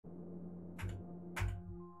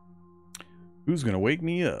Who's gonna wake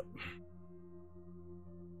me up?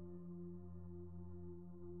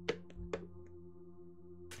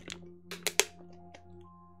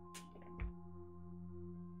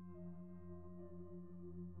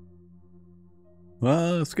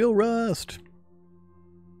 Skill rust.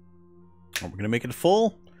 Are we gonna make it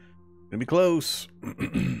full? Gonna be close.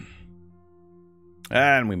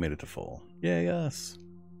 And we made it to full. Yay, us.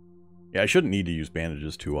 Yeah, I shouldn't need to use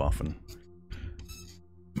bandages too often.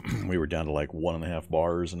 We were down to like 1.5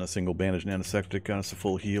 bars, and a single bandage and antiseptic got us a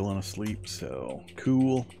full heal on a sleep, so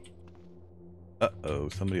cool. Uh-oh,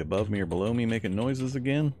 somebody above me or below me making noises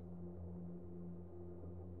again?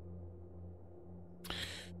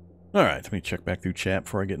 Alright, let me check back through chat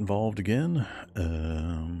before I get involved again.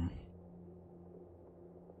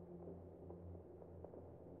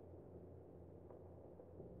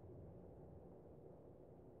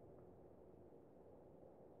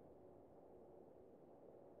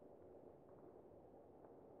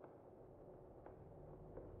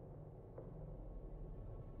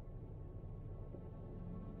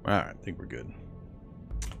 Alright, I think we're good.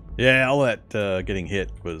 Yeah, all that getting hit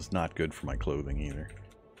was not good for my clothing either.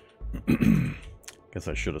 Guess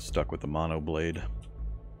I should have stuck with the mono blade.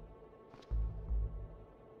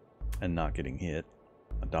 And not getting hit.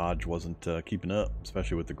 My dodge wasn't keeping up,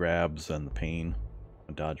 especially with the grabs and the pain.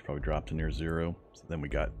 My dodge probably dropped to near 0. So then we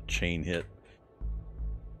got chain hit.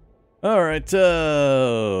 Alright,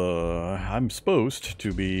 I'm supposed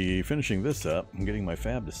to be finishing this up and getting my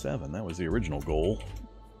fab to 7. That was the original goal.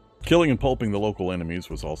 Killing and pulping the local enemies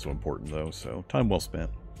was also important though, so time well spent.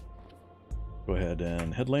 Go ahead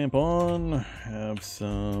and headlamp on. Have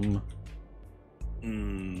some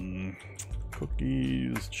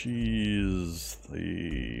cookies, cheese,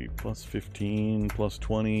 the plus 15, plus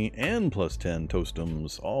 20, and plus 10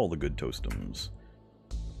 toastums. All the good toastums.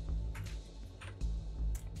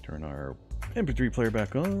 Turn our MP3 player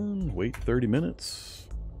back on. Wait 30 minutes.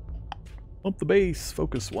 Pump the bass.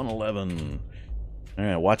 Focus 111.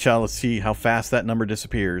 Alright, watch out. Let's see how fast that number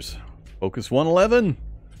disappears. Focus 111.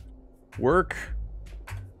 Work.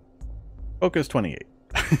 Focus 28.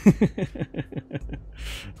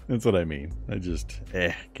 That's what I mean. I just,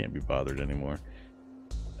 can't be bothered anymore.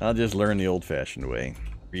 I'll just learn the old-fashioned way.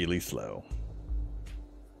 Really slow.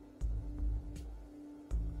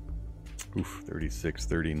 Oof, 36,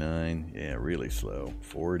 39. Yeah, really slow.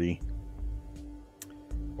 40.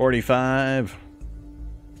 45.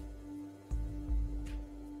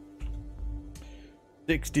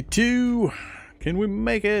 62. Can we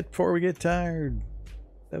make it before we get tired?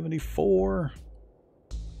 74.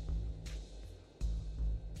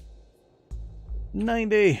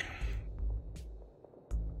 90.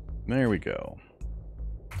 There we go.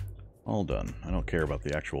 All done. I don't care about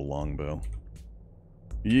the actual longbow.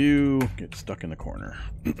 You get stuck in the corner.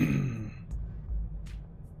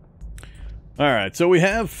 Alright, so we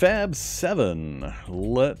have Fab 7.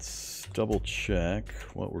 Let's double check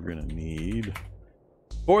what we're going to need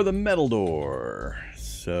for the metal door.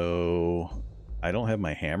 So I don't have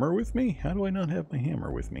my hammer with me? How do I not have my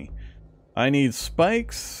hammer with me? I need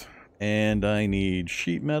spikes, and I need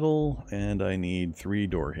sheet metal, and I need 3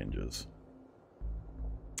 door hinges.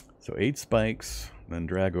 So 8 spikes, then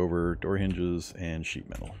drag over door hinges and sheet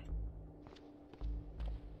metal.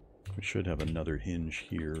 We should have another hinge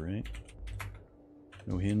here, right?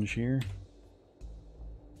 No hinge here?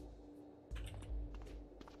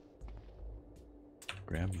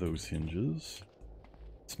 Grab those hinges.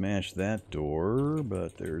 Smash that door,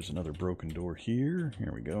 but there's another broken door here.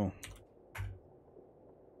 Here we go.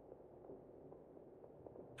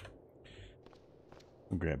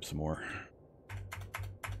 We'll grab some more.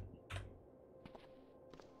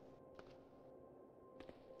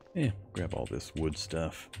 Yeah, grab all this wood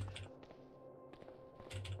stuff.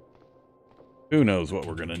 Who knows what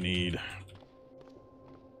we're gonna need.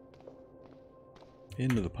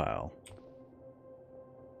 Into the pile.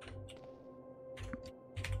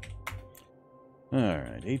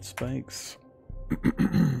 Alright, 8 spikes.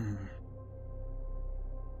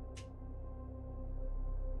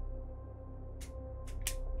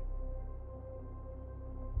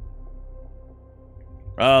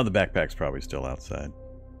 Oh, the backpack's probably still outside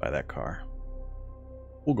by that car.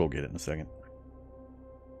 We'll go get it in a second.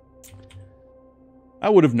 I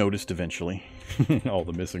would have noticed eventually. All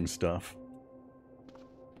the missing stuff.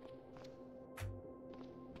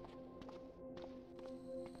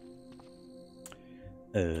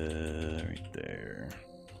 Right there.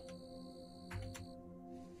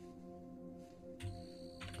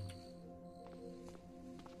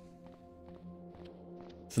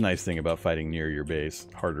 It's a nice thing about fighting near your base.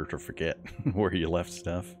 Harder to forget where you left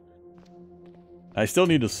stuff. I still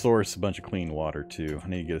need to source a bunch of clean water, too. I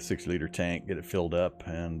need to get a 60-liter tank, get it filled up,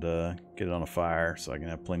 and get it on a fire so I can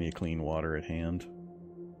have plenty of clean water at hand.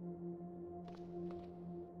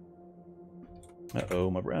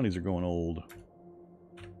 Uh-oh, my brownies are going old.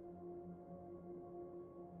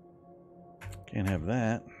 Can't have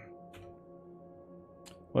that.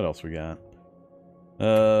 What else we got?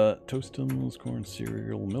 Toastums, corn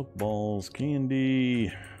cereal, milk balls,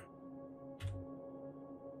 candy.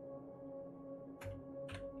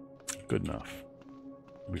 Good enough.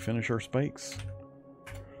 Did we finish our spikes?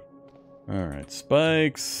 Alright,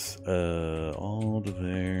 spikes. All to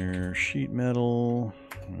there. Sheet metal.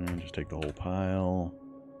 And just take the whole pile.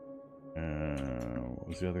 What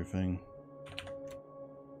was the other thing?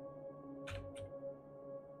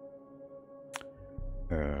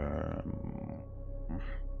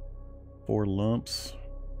 Four lumps.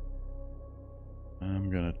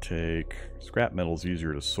 I'm gonna take scrap metal's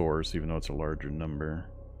easier to source, even though it's a larger number.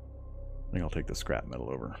 I think I'll take the scrap metal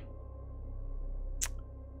over.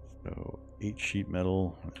 So 8 sheet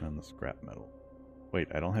metal and the scrap metal. Wait,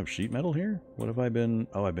 I don't have sheet metal here? What have I been?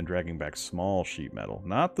 Oh, I've been dragging back small sheet metal.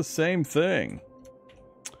 Not the same thing.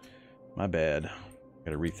 My bad.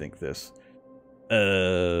 Gotta rethink this.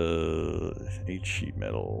 8 sheet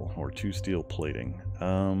metal or 2 steel plating.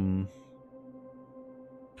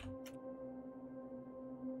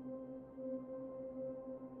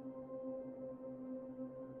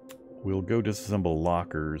 We'll go disassemble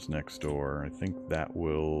lockers next door. I think that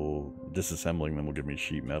will... disassembling them will give me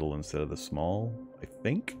sheet metal instead of the small, I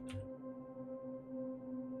think.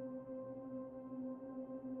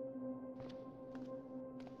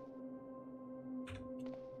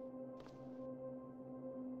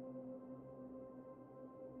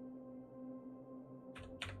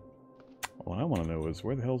 What I want to know is,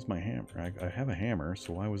 where the hell's my hammer? I have a hammer,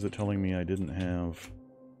 so why was it telling me I didn't have...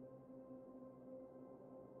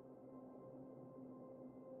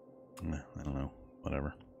 I don't know.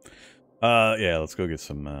 Whatever. Yeah, let's go get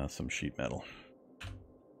some sheet metal.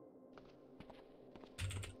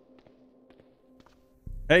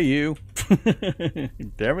 Hey, you!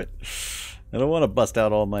 Damn it! I don't want to bust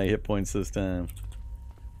out all my hit points this time.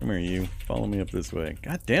 Come here, you. Follow me up this way.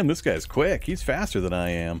 God damn, this guy's quick. He's faster than I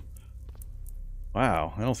am.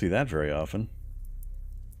 Wow, I don't see that very often.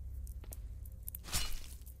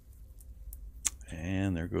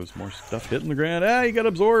 And there goes more stuff hitting the ground. Ah, he got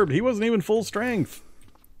absorbed. He wasn't even full strength.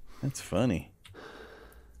 That's funny.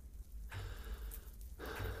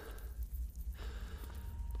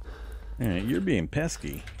 Alright, you're being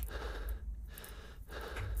pesky.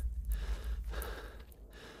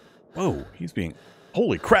 Whoa, he's being...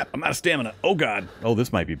 Holy crap, I'm out of stamina. Oh, God. Oh,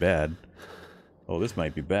 this might be bad. Oh, this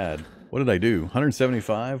might be bad. What did I do?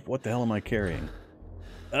 175? What the hell am I carrying?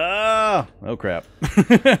 Ah! Oh, crap.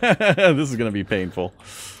 This is going to be painful.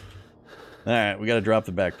 Alright, we got to drop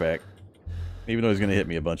the backpack. Even though he's going to hit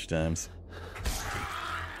me a bunch of times.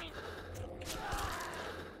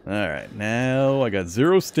 Alright, now I got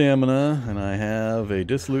 0 stamina, and I have a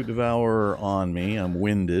Dissolute Devourer on me. I'm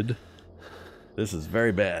winded. This is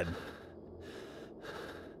very bad.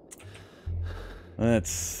 Let's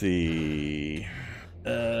see...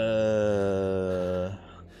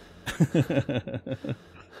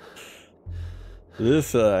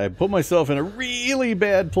 This, I put myself in a really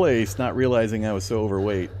bad place, not realizing I was so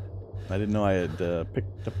overweight. I didn't know I had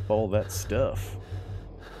picked up all that stuff.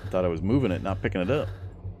 I thought I was moving it, not picking it up.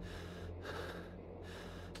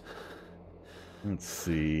 Let's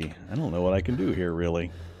see. I don't know what I can do here,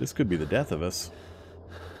 really. This could be the death of us.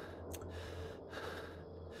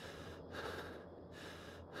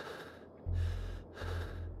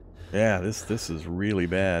 Yeah, this is really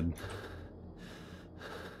bad.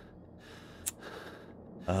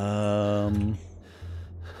 I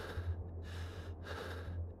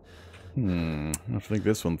have to think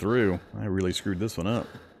this one through. I really screwed this one up.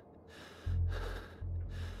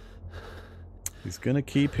 He's gonna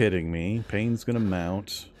keep hitting me. Pain's gonna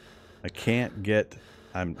mount. I can't get...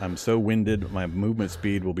 I'm so winded, my movement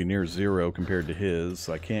speed will be near 0 compared to his,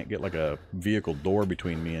 so I can't get like a vehicle door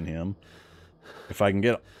between me and him. If I can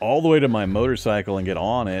get all the way to my motorcycle and get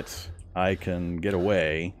on it, I can get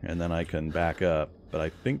away, and then I can back up. But I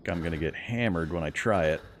think I'm going to get hammered when I try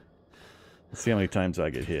it. Let's see how many times I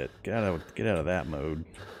get hit. Get out of that mode.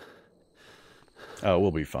 Oh,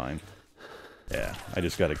 we'll be fine. Yeah, I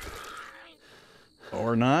just got to...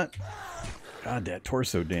 Or not. God, that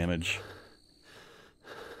torso damage.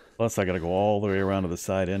 Plus, I got to go all the way around to the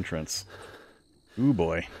side entrance. Ooh,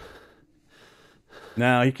 boy.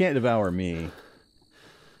 Now, he can't devour me.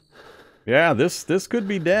 Yeah, this could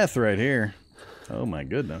be death right here. Oh my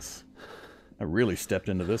goodness. I really stepped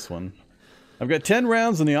into this one. I've got 10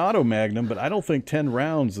 rounds in the auto magnum, but I don't think 10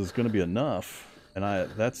 rounds is going to be enough. And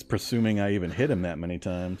that's presuming I even hit him that many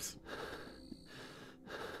times.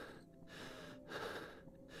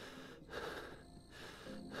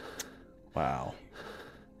 Wow.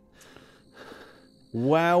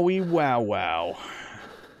 Wowie wow wow.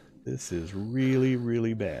 This is really,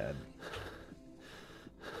 really bad.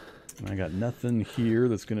 And I got nothing here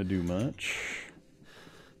that's going to do much.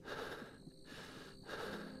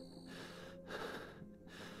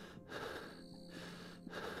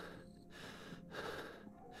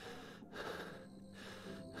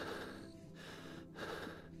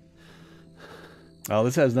 Oh,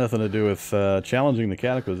 this has nothing to do with challenging the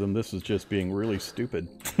Cataclysm. This is just being really stupid.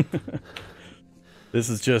 This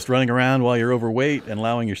is just running around while you're overweight and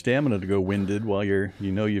allowing your stamina to go winded while you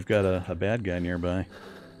know you've got a bad guy nearby.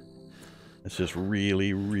 It's just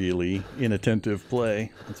really, really inattentive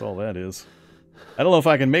play. That's all that is. I don't know if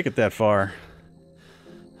I can make it that far.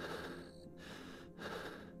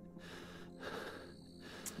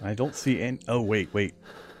 I don't see any... Oh, wait.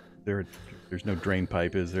 There's no drain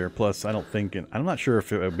pipe, is there? Plus, I don't think... I'm not sure if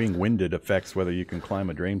being winded affects whether you can climb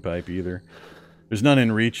a drain pipe either. There's none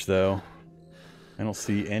in reach, though. I don't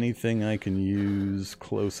see anything I can use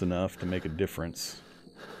close enough to make a difference.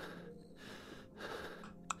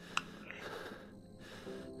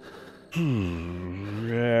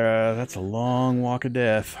 Yeah, that's a long walk of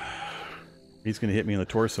death. He's going to hit me in the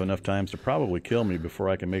torso enough times to probably kill me before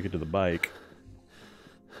I can make it to the bike.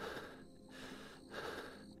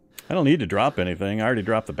 I don't need to drop anything. I already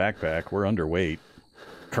dropped the backpack. We're underweight.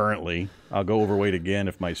 Currently. I'll go overweight again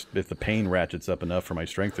if the pain ratchets up enough for my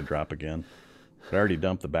strength to drop again. But I already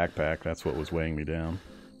dumped the backpack. That's what was weighing me down.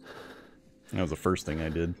 That was the first thing I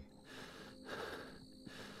did.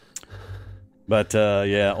 But,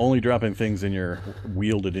 yeah, only dropping things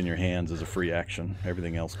wielded in your hands is a free action.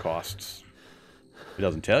 Everything else costs. It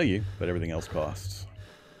doesn't tell you, but everything else costs.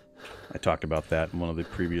 I talked about that in one of the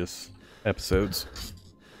previous episodes.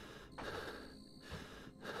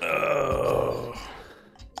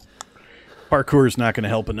 Parkour's not going to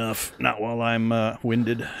help enough. Not while I'm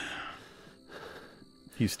winded.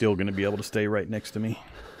 He's still going to be able to stay right next to me.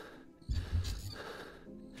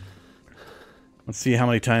 Let's see how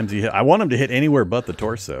many times he hit. I want him to hit anywhere but the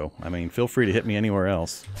torso. I mean, feel free to hit me anywhere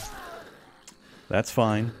else. That's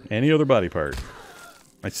fine. Any other body part.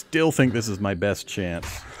 I still think this is my best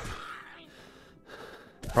chance.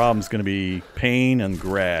 Problem's going to be pain and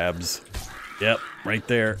grabs. Yep, right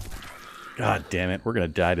there. God damn it. We're going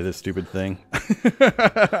to die to this stupid thing.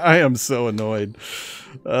 I am so annoyed.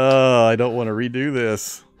 I don't want to redo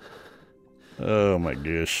this. Oh my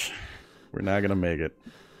gosh. We're not going to make it.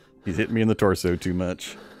 He's hitting me in the torso too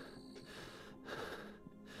much.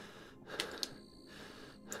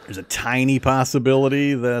 There's a tiny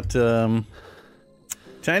possibility that...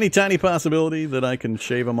 Tiny possibility that I can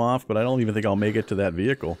shave him off, but I don't even think I'll make it to that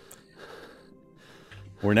vehicle.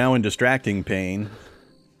 We're now in distracting pain.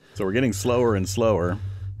 So we're getting slower and slower.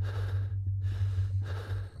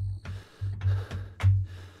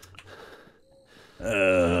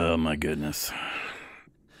 Oh my goodness.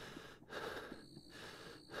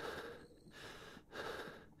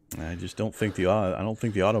 I just don't think the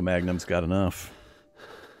auto magnum's got enough.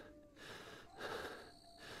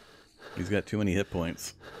 He's got too many hit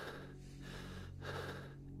points.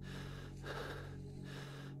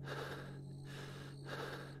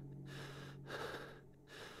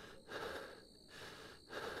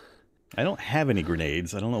 I don't have any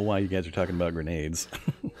grenades. I don't know why you guys are talking about grenades.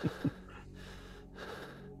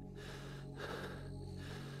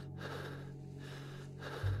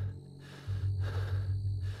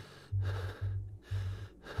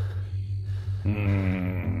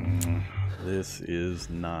 This is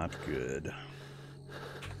not good.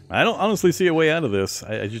 I don't honestly see a way out of this.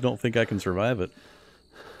 I just don't think I can survive it.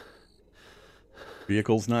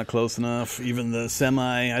 Vehicle's not close enough. Even the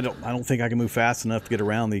semi, I don't think I can move fast enough to get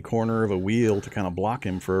around the corner of a wheel to kind of block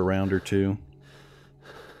him for a round or two.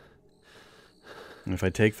 And if I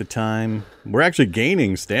take the time... We're actually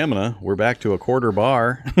gaining stamina. We're back to a quarter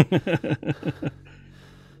bar.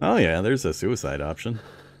 Oh yeah, there's a suicide option.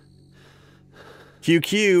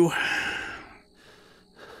 QQ.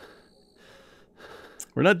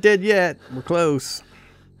 We're not dead yet. We're close.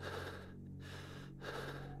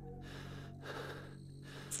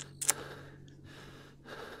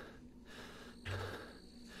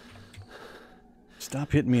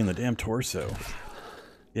 Stop hitting me in the damn torso.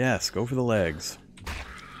 Yes, go for the legs.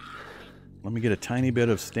 Let me get a tiny bit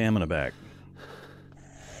of stamina back.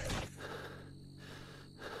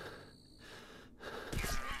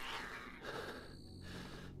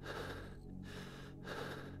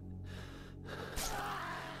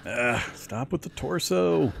 Stop with the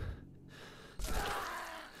torso.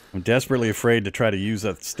 I'm desperately afraid to try to use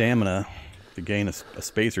that stamina to gain a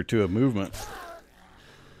space or two of movement.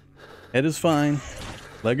 Head is fine.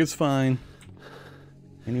 Leg is fine.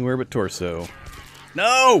 Anywhere but torso.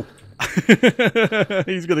 No!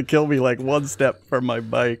 He's gonna kill me like one step from my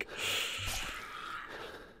bike.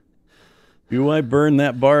 Do I burn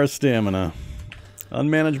that bar of stamina?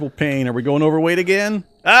 Unmanageable pain. Are we going overweight again?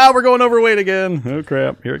 Ah, we're going overweight again. Oh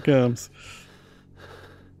crap, here it comes.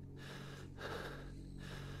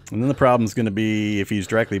 And then the problem's going to be if he's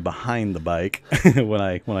directly behind the bike when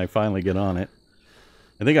I finally get on it.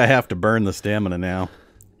 I think I have to burn the stamina now.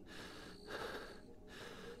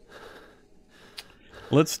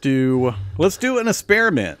 Let's do an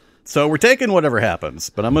experiment. So we're taking whatever happens,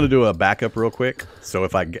 but I'm going to do a backup real quick. So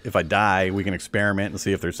if I die, we can experiment and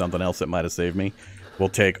see if there's something else that might have saved me. We'll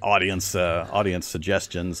take audience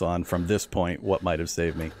suggestions on from this point what might have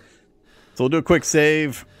saved me. So we'll do a quick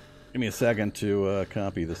save. Give me a second to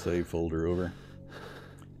copy the save folder over.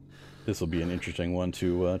 This will be an interesting one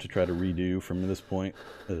to try to redo from this point.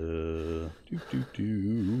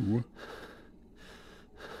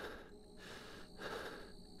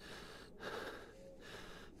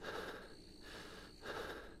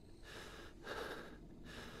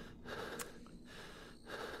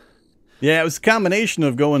 Yeah, it was a combination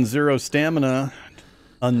of going 0 stamina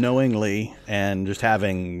unknowingly and just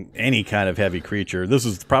having any kind of heavy creature. This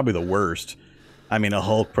is probably the worst. I mean, a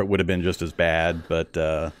Hulk would have been just as bad, but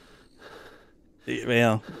well,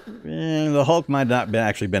 the Hulk might not have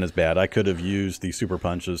actually been as bad. I could have used the super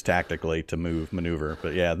punches tactically to maneuver,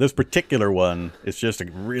 but yeah, this particular one, it's just a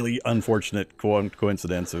really unfortunate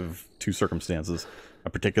coincidence of two circumstances: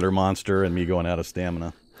 a particular monster and me going out of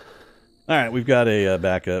stamina. All right, we've got a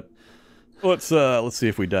backup. Let's see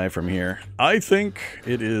if we die from here. I think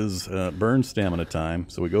it is burn stamina time,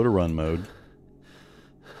 so we go to run mode.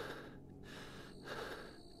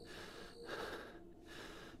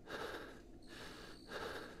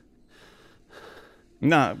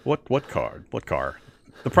 Nah, what car? What car?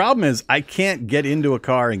 The problem is I can't get into a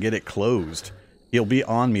car and get it closed. He'll be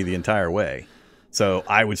on me the entire way. So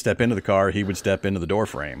I would step into the car, he would step into the door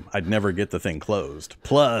frame. I'd never get the thing closed.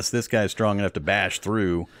 Plus, this guy's strong enough to bash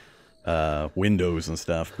through windows and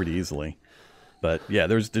stuff pretty easily. But yeah,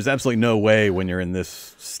 there's absolutely no way when you're in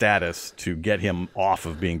this status to get him off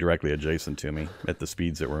of being directly adjacent to me at the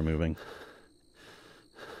speeds that we're moving.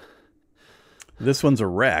 This one's a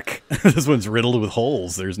wreck. This one's riddled with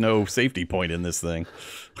holes. There's no safety point in this thing.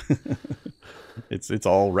 It's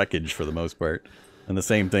all wreckage for the most part. And the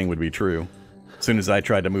same thing would be true. As soon as I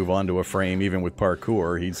tried to move onto a frame, even with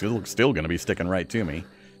parkour, he's still going to be sticking right to me.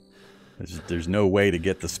 There's no way to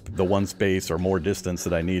get the one space or more distance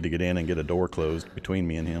that I need to get in and get a door closed between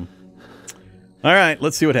me and him. All right,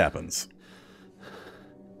 let's see what happens.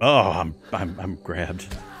 Oh, I'm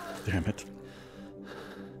grabbed. Damn it.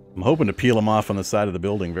 I'm hoping to peel him off on the side of the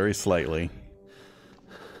building very slightly.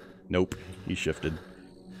 Nope, he shifted.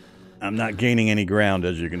 I'm not gaining any ground,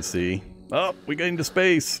 as you can see. Oh, we got into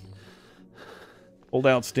space. Hold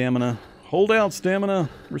out stamina. Hold out stamina.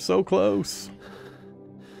 We're so close.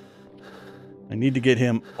 I need to get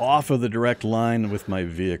him off of the direct line with my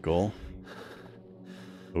vehicle.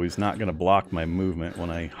 So he's not going to block my movement when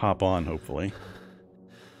I hop on, hopefully.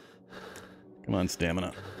 Come on,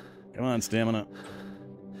 stamina. Come on, stamina.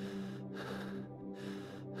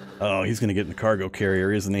 Oh, he's going to get in the cargo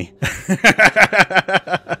carrier, isn't he?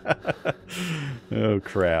 Oh,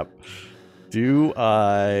 crap. Do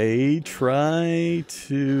I try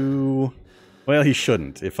to... Well, he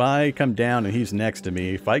shouldn't. If I come down and he's next to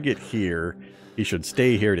me, if I get here, he should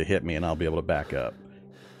stay here to hit me and I'll be able to back up.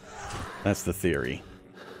 That's the theory.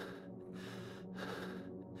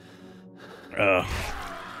 Ah,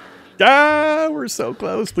 we're so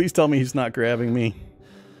close. Please tell me he's not grabbing me.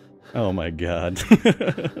 Oh my god.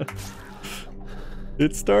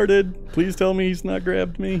 It started. Please tell me he's not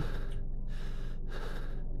grabbed me.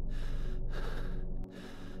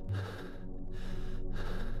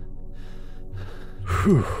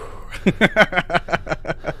 Whew.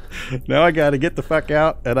 Now I gotta get the fuck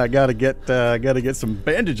out, and I gotta get some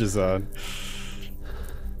bandages on.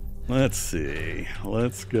 Let's see.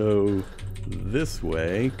 Let's go this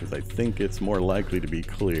way, because I think it's more likely to be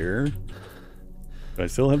clear. I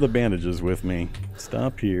still have the bandages with me.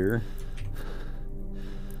 Stop here.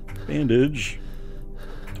 Bandage.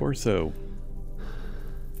 Torso.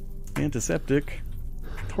 Antiseptic.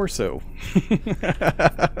 Torso.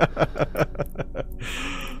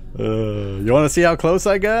 You want to see how close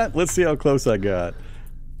I got? Let's see how close I got.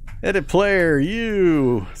 Edit player,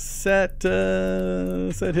 you set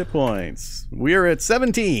hit points. We are at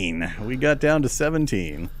 17. We got down to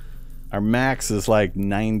 17. Our max is like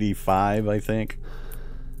 95, I think.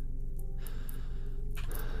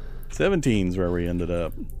 17's where we ended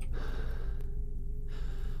up.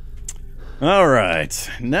 All right,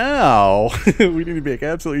 now we need to be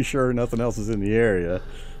absolutely sure nothing else is in the area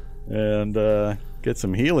and get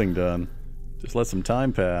some healing done. Just let some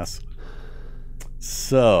time pass.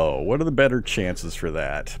 So, what are the better chances for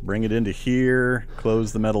that? Bring it into here,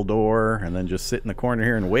 close the metal door, and then just sit in the corner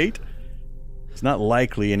here and wait? It's not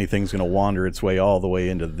likely anything's going to wander its way all the way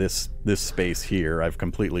into this space here. I've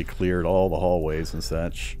completely cleared all the hallways and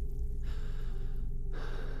such.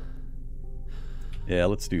 Yeah,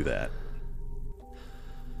 let's do that.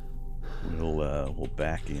 We'll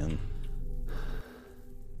back in.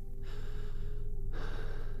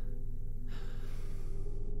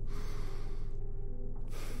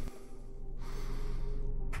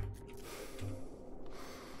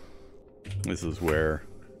 This is where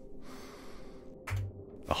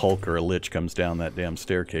a Hulk or a Lich comes down that damn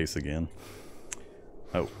staircase again.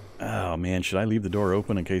 Oh man, should I leave the door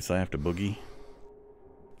open in case I have to boogie?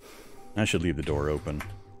 I should leave the door open.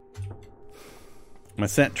 My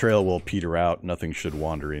scent trail will peter out. Nothing should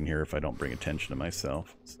wander in here if I don't bring attention to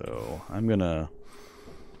myself. So I'm gonna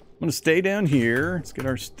stay down here. Let's get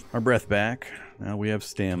our breath back. Now we have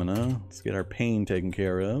stamina. Let's get our pain taken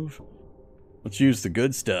care of. Let's use the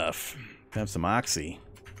good stuff. Have some oxy.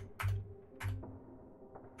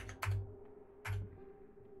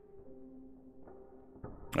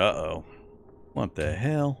 Uh-oh. What the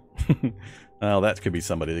hell? Well, that could be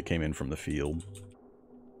somebody that came in from the field.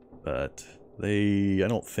 But I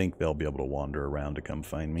don't think they'll be able to wander around to come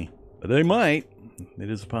find me. But they might. It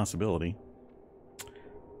is a possibility.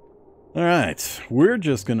 Alright, we're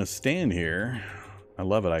just gonna stand here. I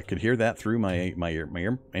love it. I could hear that through my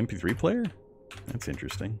MP3 player? That's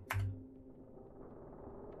interesting.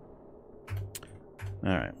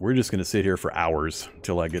 Alright, we're just gonna sit here for hours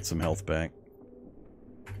until I get some health back.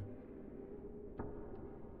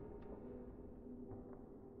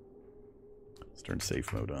 Let's turn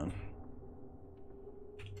safe mode on.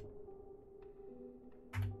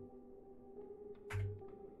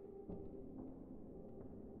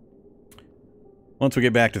 Once we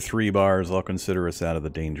get back to 3 bars, I'll consider us out of the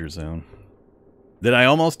danger zone. Did I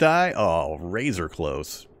almost die? Oh, razor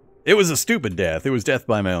close. It was a stupid death. It was death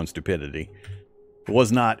by my own stupidity. It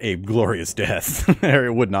was not a glorious death.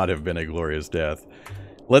 It would not have been a glorious death.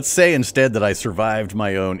 Let's say instead that I survived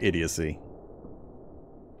my own idiocy.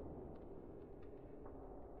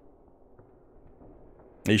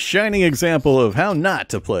 A shining example of how not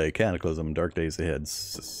to play Cataclysm Dark Days Ahead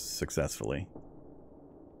successfully.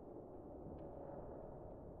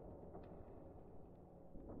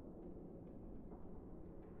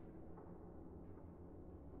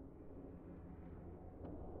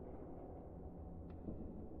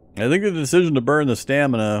 I think the decision to burn the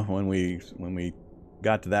stamina when we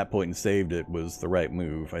got to that point and saved it was the right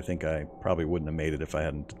move. I think I probably wouldn't have made it if I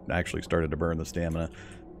hadn't actually started to burn the stamina.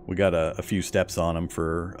 We got a few steps on them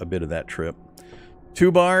for a bit of that trip.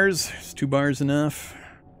 2 bars? Is 2 bars enough?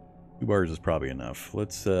 2 bars is probably enough.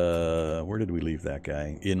 Let's, where did we leave that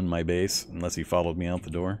guy? In my base, unless he followed me out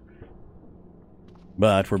the door.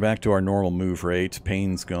 But we're back to our normal move rate.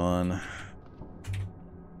 Pain's gone.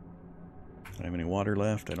 Do I have any water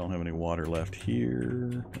left? I don't have any water left here.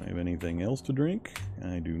 Do I have anything else to drink?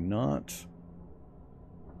 I do not.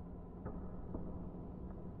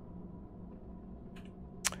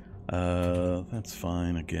 That's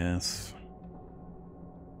fine, I guess.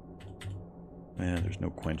 Yeah, there's no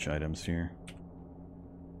quench items here.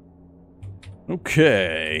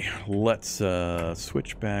 Okay, let's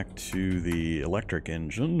switch back to the electric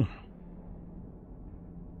engine.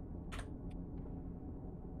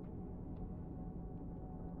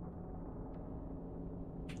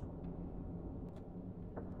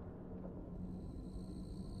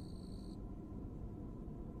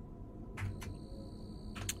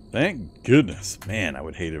 Thank goodness. Man, I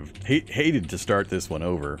would hated to start this one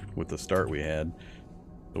over with the start we had.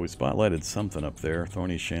 So we spotlighted something up there.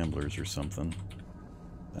 Thorny Shamblers or something.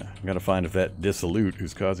 I've got to find if that Dissolute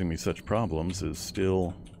who's causing me such problems is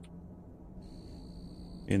still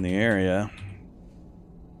in the area.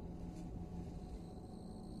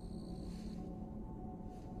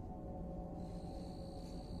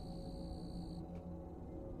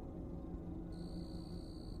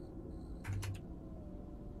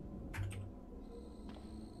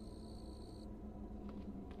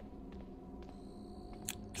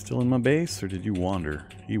 Still in my base, or did you wander?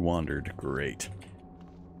 He wandered. Great.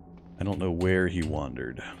 I don't know where he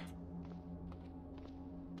wandered.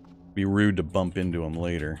 Be rude to bump into him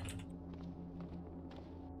later.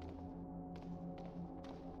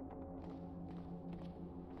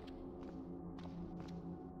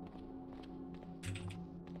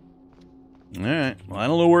 Alright, well, I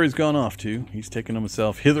don't know where he's gone off to. He's taken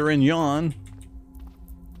himself hither and yon.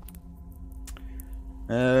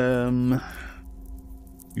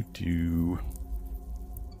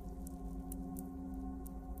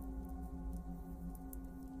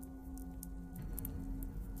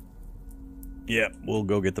 Yep, we'll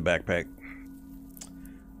go get the backpack.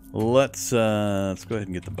 Let's go ahead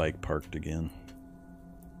and get the bike parked again.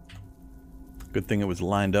 Good thing it was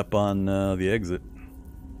lined up on the exit.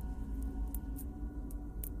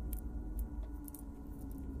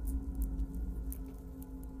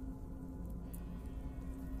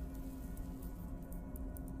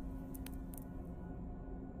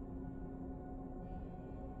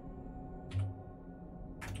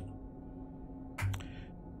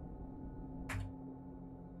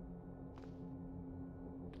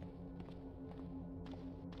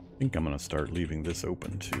 I think I'm going to start leaving this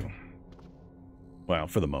open too. Well,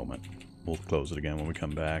 for the moment. We'll close it again when we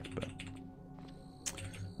come back, but...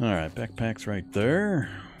 Alright, backpack's right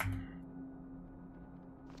there.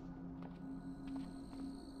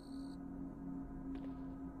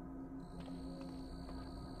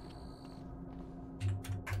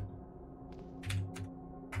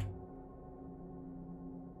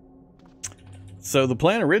 So the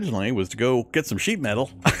plan originally was to go get some sheet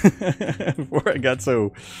metal before I got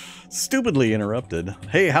so stupidly interrupted.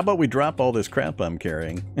 Hey, how about we drop all this crap I'm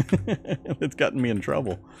carrying? It's gotten me in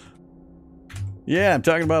trouble. Yeah, I'm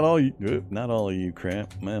talking about all you... Not all of you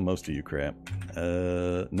crap. Most of you crap.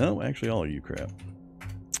 No, actually all of you crap.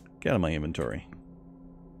 Get out of my inventory.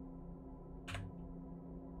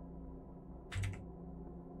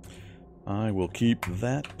 I will keep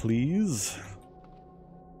that, please.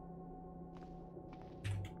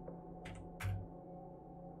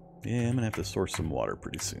 Yeah, I'm gonna have to source some water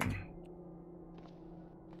pretty soon.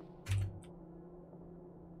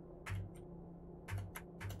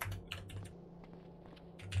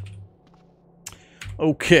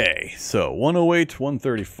 Okay, so 108,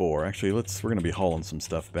 134. Actually, we're gonna be hauling some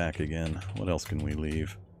stuff back again. What else can we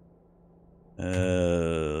leave? I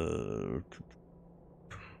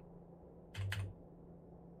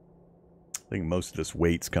think most of this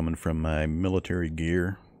weight's coming from my military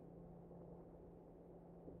gear.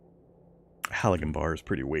 Halligan bar is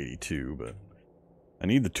pretty weighty too, but I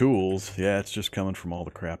need the tools. Yeah, it's just coming from all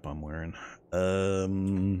the crap I'm wearing. Well,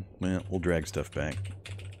 we'll drag stuff back.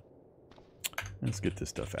 Let's get this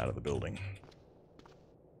stuff out of the building.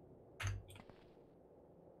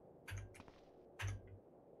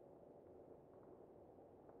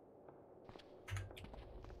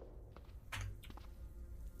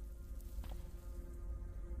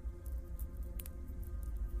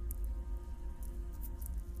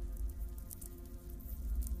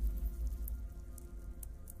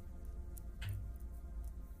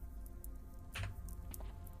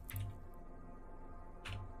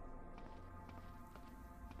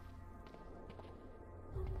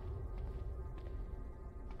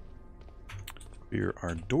 Clear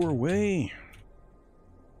our doorway.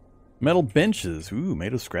 Metal benches. Ooh,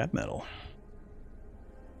 made of scrap metal.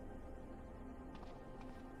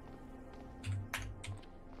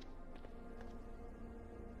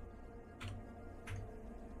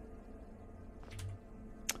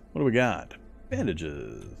 What do we got?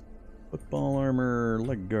 Bandages. Football armor,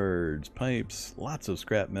 leg guards, pipes, lots of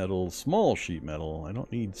scrap metal, small sheet metal. I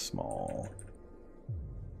don't need small.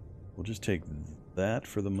 We'll just take that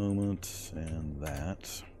for the moment, and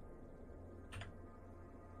that.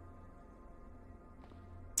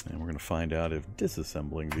 And we're going to find out if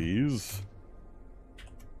disassembling these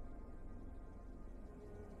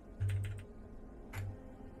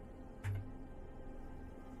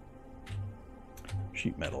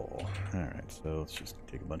sheet metal. Alright, so let's just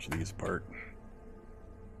take a bunch of these apart.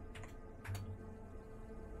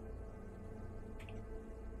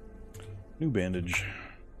 New bandage.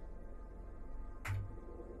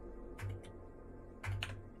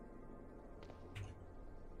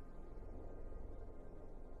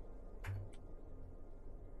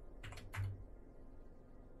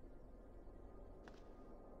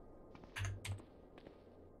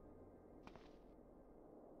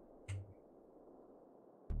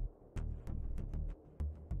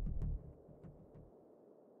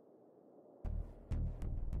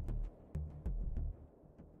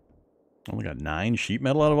 Only got 9 sheet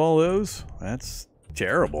metal out of all those? That's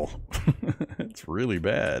terrible. It's really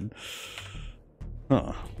bad.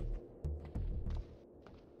 Huh.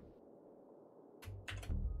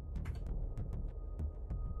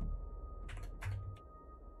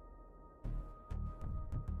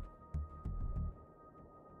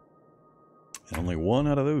 Only one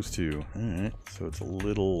out of those two. Alright, so it's a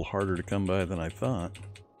little harder to come by than I thought.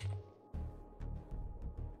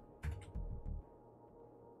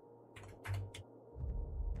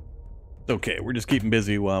 Okay, we're just keeping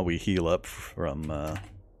busy while we heal up from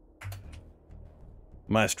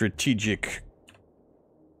my strategic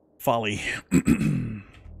folly. That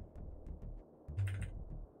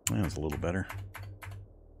was a little better.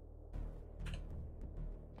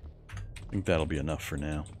 I think that'll be enough for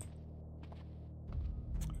now.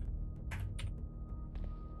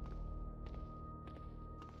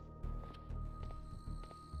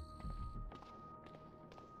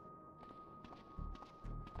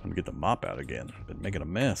 I'm gonna get the mop out again. Been making a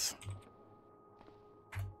mess.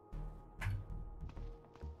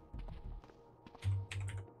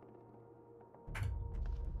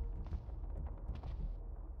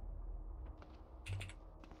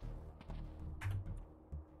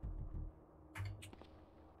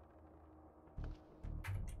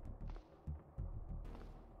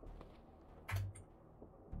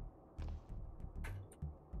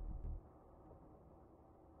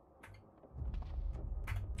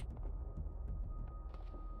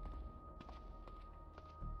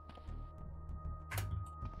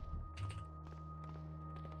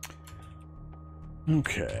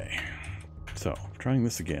 Okay, so trying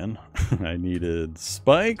this again. I needed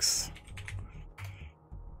spikes.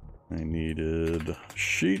 I needed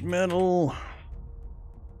sheet metal.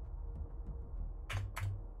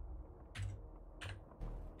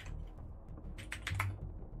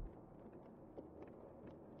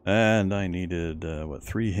 And I needed, what,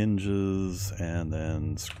 3 hinges and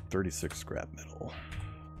then 36 scrap metal.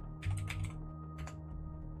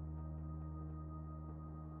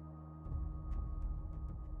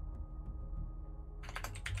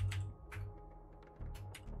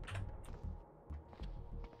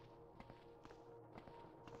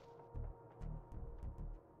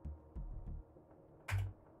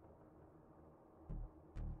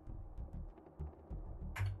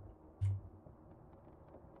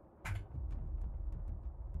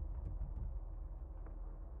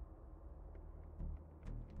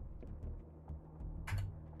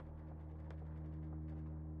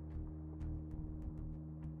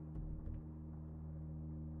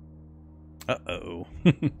 Uh-oh.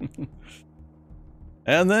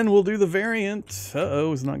 And then we'll do the variant.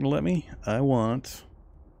 Uh-oh, it's not going to let me. I want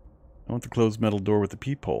the closed metal door with the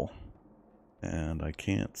peephole. And I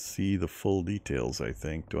can't see the full details, I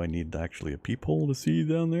think. Do I need actually a peephole to see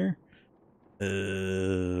down there?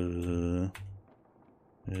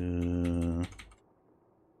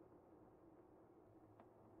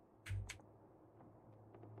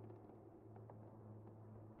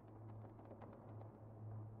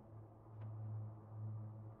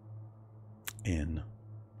 In.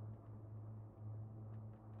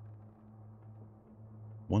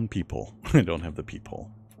 One peephole. I don't have the peephole.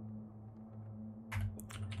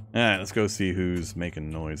 Alright, let's go see who's making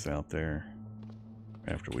noise out there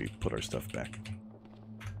after we put our stuff back.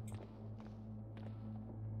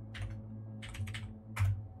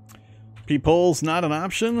 Peephole's not an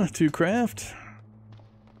option to craft.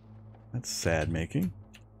 That's sad making.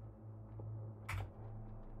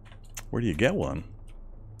 Where do you get one?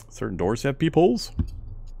 Certain doors have peepholes?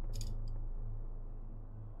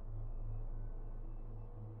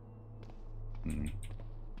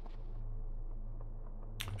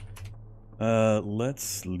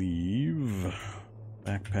 Let's leave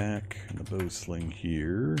backpack and the bow sling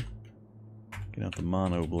here. Get out the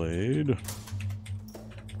mono blade.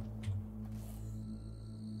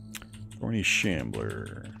 Thorny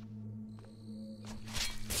shambler.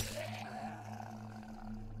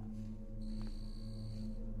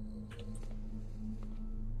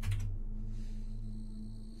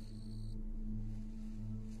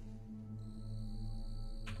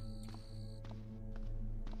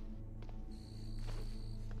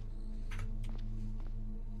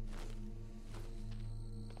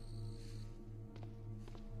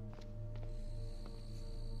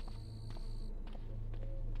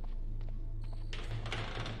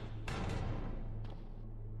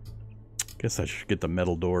 Guess I should get the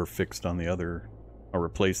metal door fixed on the other. I'll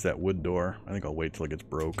replace that wood door. I think I'll wait till it gets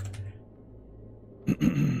broke. What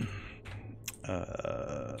did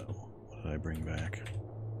I bring back?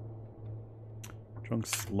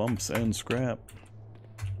 Chunks, lumps, and scrap.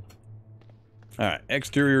 Alright,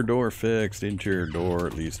 exterior door fixed. Interior door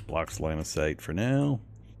at least blocks line of sight for now.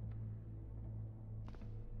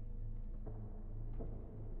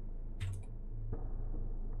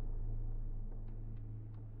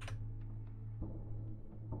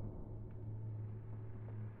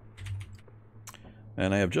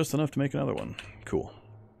 And I have just enough to make another one. Cool.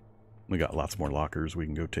 We got lots more lockers we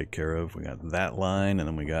can go take care of. We got that line, and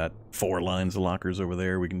then we got 4 lines of lockers over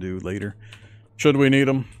there we can do later. Should we need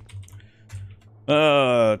them?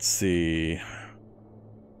 Let's see.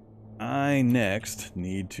 I next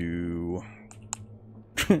need to...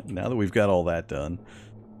 now that we've got all that done,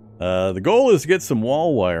 the goal is to get some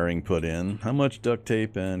wall wiring put in. How much duct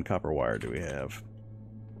tape and copper wire do we have?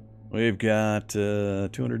 We've got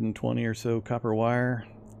 220 or so copper wire.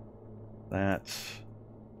 That's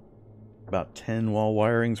about 10 wall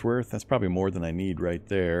wirings worth. That's probably more than I need right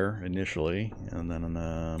there initially. And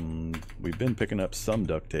then we've been picking up some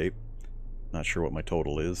duct tape. Not sure what my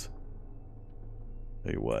total is.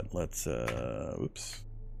 Tell you what, let's oops,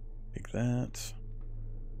 take that.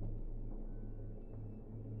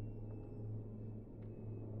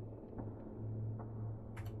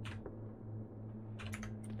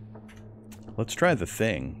 Let's try the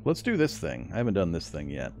thing. Let's do this thing. I haven't done this thing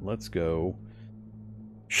yet. Let's go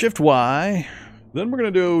Shift Y. Then we're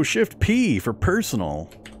going to do Shift P for personal.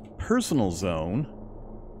 Personal zone.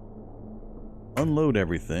 Unload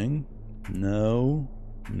everything. No.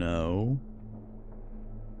 No.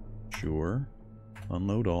 Sure.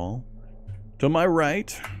 Unload all. To my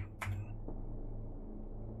right.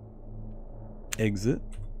 Exit.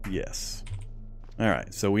 Yes.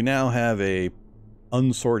 Alright, so we now have a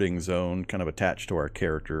unsorting zone kind of attached to our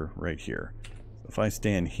character right here. So if I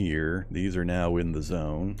stand here, these are now in the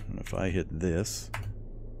zone. And if I hit this,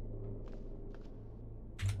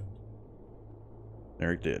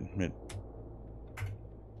 there it did.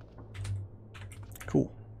 Cool.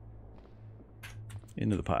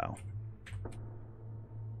 Into the pile.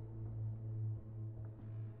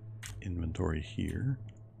 Inventory here.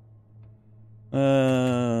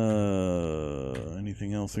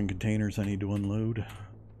 Anything else in containers I need to unload?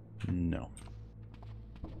 No.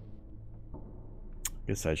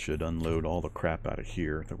 Guess I should unload all the crap out of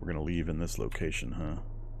here that we're gonna leave in this location, huh?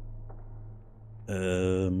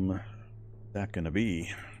 That gonna be?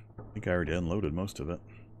 I think I already unloaded most of it.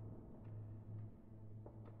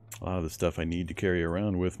 A lot of the stuff I need to carry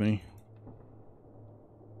around with me.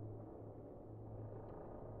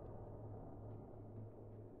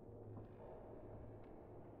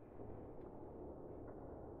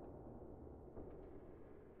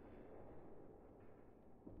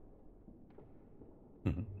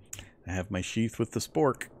 I have my sheath with the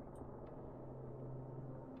spork.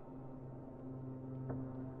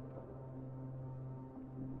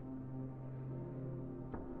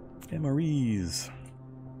 MREs.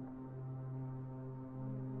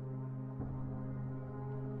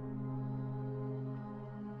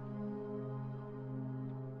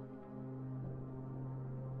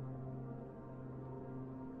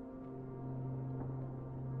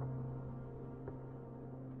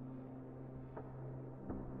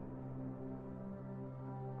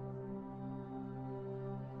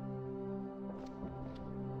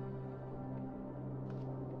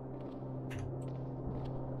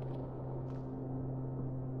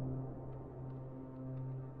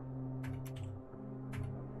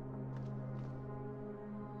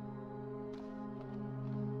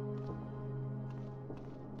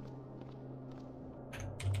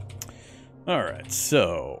 Alright,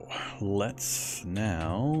 so let's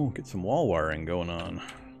now get some wall wiring going on.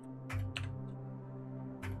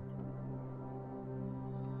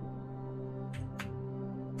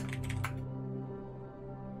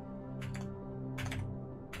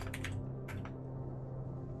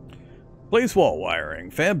 Place wall wiring.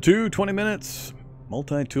 Fab 2, 20 minutes.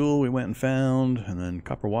 Multi-tool we went and found. And then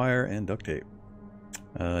copper wire and duct tape.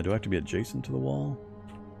 Do I have to be adjacent to the wall?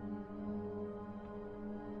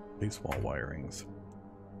 Place wall wirings.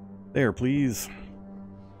 There, please.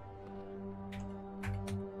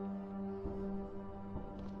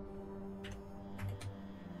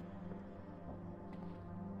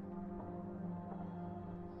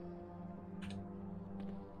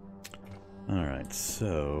 Alright,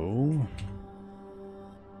 so...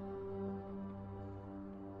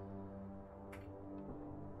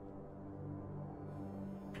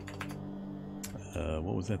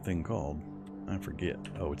 what was that thing called? I forget.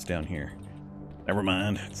 Oh, it's down here. Never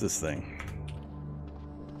mind. It's this thing.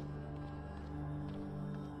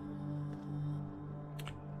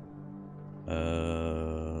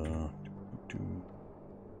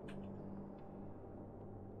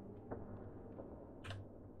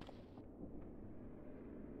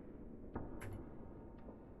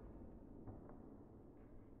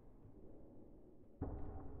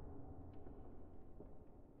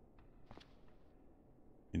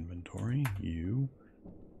 Inventory, you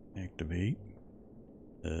activate.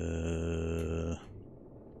 And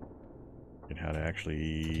how to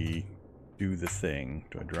actually do the thing.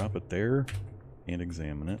 Do I drop it there and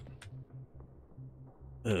examine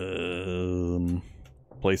it?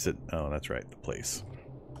 Place it. Oh, that's right. The place.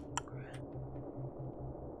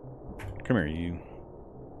 Come here, you.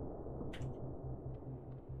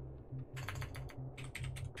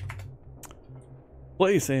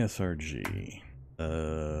 Place ASRG.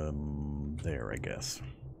 There, I guess.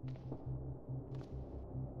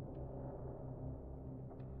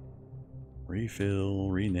 Refill,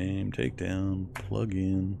 rename, take down, plug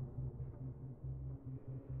in.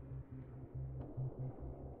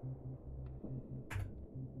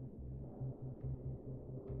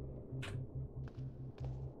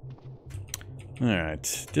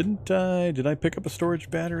 Alright, did I pick up a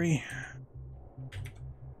storage battery?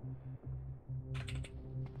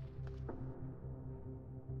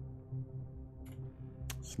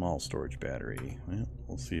 Small storage battery. Well,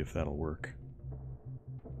 we'll see if that'll work.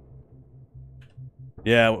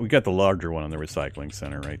 Yeah, we got the larger one in the recycling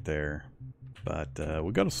center right there. But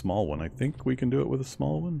we got a small one. I think we can do it with a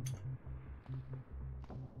small one.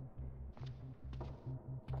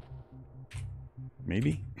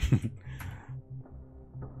 Maybe?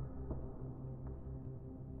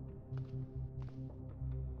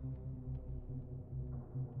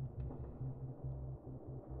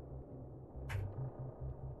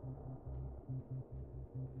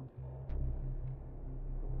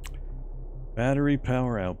 Battery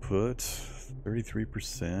power output,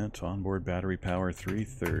 33%. Onboard battery power,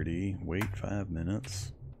 330. Wait 5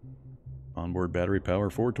 minutes. Onboard battery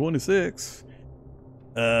power, 426.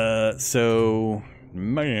 So,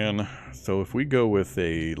 man. So if we go with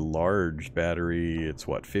a large battery, it's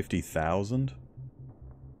what, 50,000?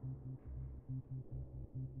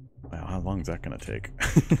 Wow, how long is that going to take?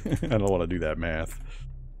 I don't want to do that math.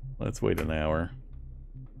 Let's wait an hour.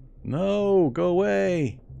 No, go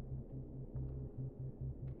away!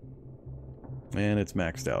 And it's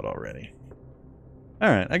maxed out already.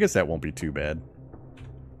 Alright, I guess that won't be too bad.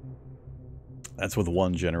 That's with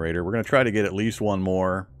one generator. We're going to try to get at least one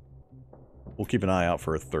more. We'll keep an eye out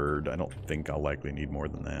for a third. I don't think I'll likely need more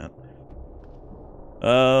than that.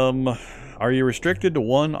 Are you restricted to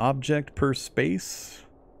one object per space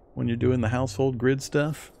when you're doing the household grid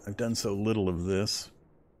stuff? I've done so little of this.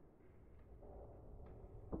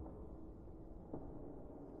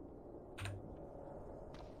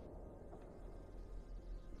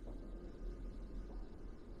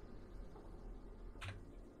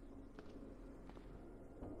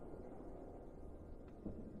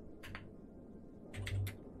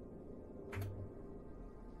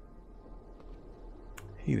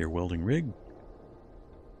 Hey there, welding rig.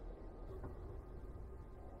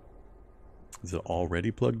 Is it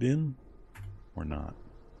already plugged in or not?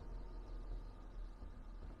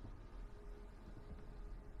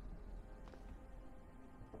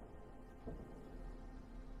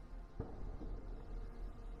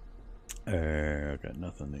 I've got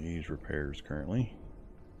nothing to use repairs currently.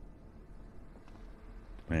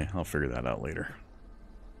 I'll figure that out later.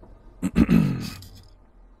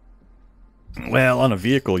 Well, on a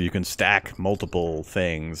vehicle, you can stack multiple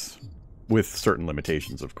things with certain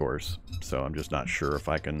limitations, of course. So I'm just not sure if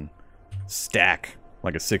I can stack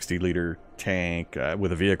like a 60-liter tank.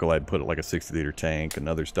 With a vehicle, I'd put like a 60-liter tank and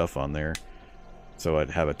other stuff on there. So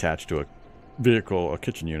I'd have attached to a vehicle, a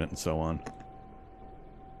kitchen unit, and so on.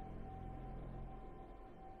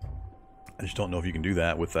 I just don't know if you can do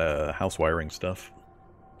that with house wiring stuff.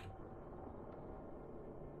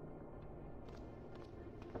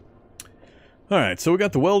 Alright, so we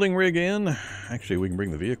got the welding rig in. Actually, we can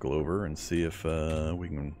bring the vehicle over and see if we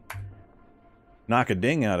can knock a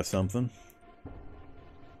ding out of something.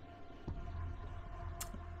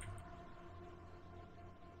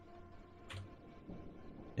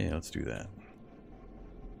 Yeah, let's do that.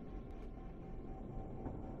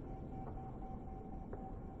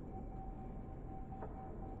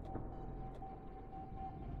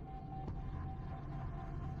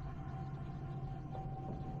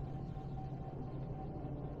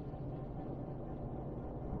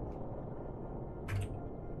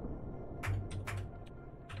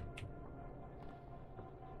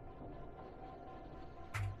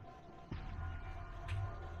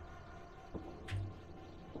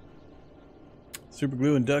 Super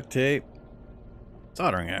glue and duct tape.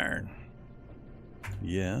 Soldering iron.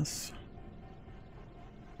 Yes.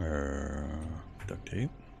 Duct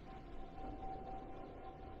tape.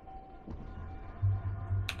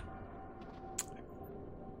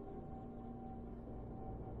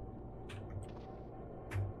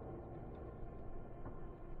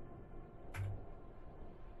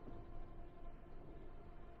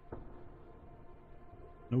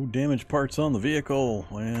 No damaged parts on the vehicle.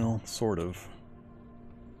 Well, sort of.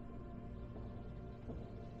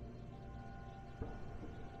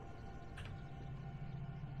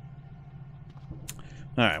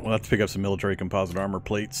 Alright, we'll have to pick up some military composite armor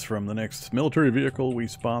plates from the next military vehicle we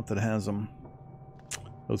spot that has them.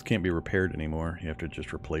 Those can't be repaired anymore. You have to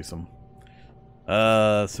just replace them.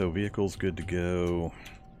 So vehicle's good to go.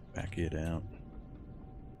 Back it out.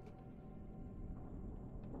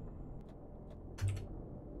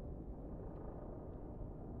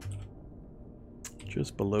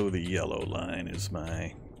 Just below the yellow line is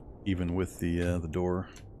my, even with the door.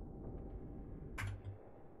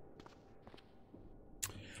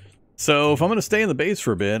 So if I'm going to stay in the base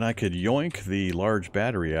for a bit, I could yoink the large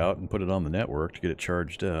battery out and put it on the network to get it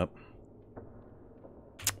charged up.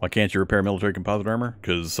 Why can't you repair military composite armor?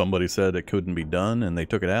 Because somebody said it couldn't be done and they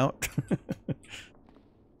took it out.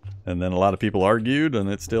 And then a lot of people argued and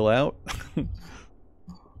it's still out.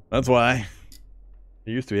 That's why.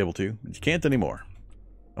 You used to be able to, but you can't anymore.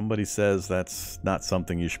 Somebody says that's not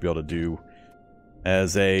something you should be able to do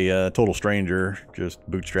as a total stranger, just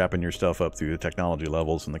bootstrapping your stuff up through the technology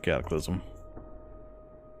levels in the Cataclysm.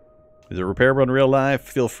 Is it repairable in real life?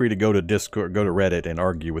 Feel free to go to Discord, go to Reddit and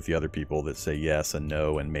argue with the other people that say yes and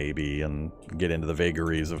no and maybe and get into the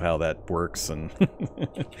vagaries of how that works and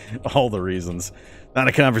all the reasons. Not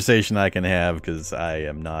a conversation I can have because I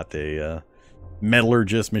am not a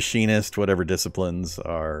metallurgist, machinist, whatever disciplines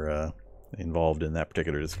are involved in that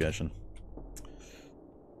particular discussion.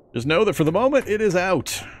 Just know that for the moment, it is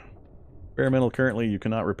out. Experimental currently, you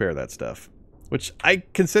cannot repair that stuff. Which I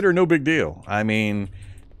consider no big deal. I mean,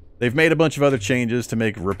 they've made a bunch of other changes to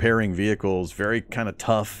make repairing vehicles very kind of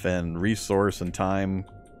tough and resource and time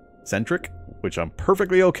centric, which I'm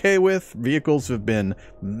perfectly okay with. Vehicles have been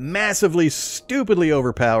massively, stupidly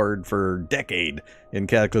overpowered for a decade in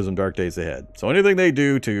Cataclysm Dark Days Ahead. So anything they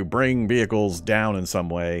do to bring vehicles down in some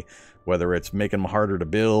way, whether it's making them harder to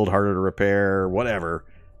build, harder to repair, whatever,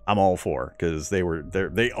 I'm all for, because they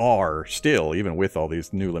are still, even with all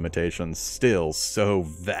these new limitations, still so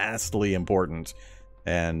vastly important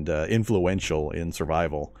and influential in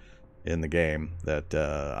survival in the game that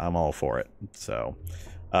I'm all for it. So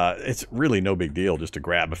it's really no big deal just to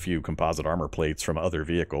grab a few composite armor plates from other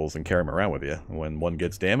vehicles and carry them around with you. When one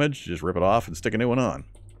gets damaged, just rip it off and stick a new one on.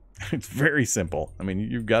 It's very simple. I mean,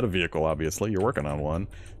 you've got a vehicle, obviously. You're working on one.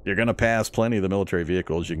 You're going to pass plenty of the military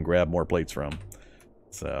vehicles you can grab more plates from.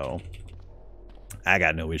 So, I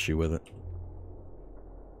got no issue with it.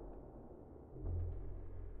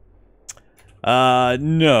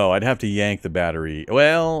 No, I'd have to yank the battery.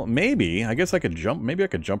 Well, maybe. I guess I could jump. Maybe I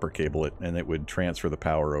could jumper cable it and it would transfer the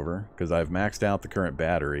power over because I've maxed out the current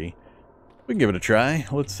battery. We can give it a try.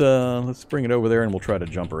 Let's bring it over there and we'll try to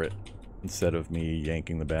jumper it instead of me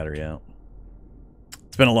yanking the battery out.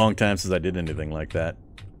 It's been a long time since I did anything like that.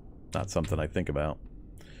 Not something I think about.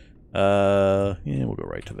 Yeah, we'll go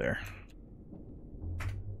right to there.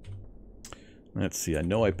 Let's see. I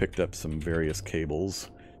know I picked up some various cables.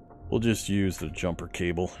 We'll just use the jumper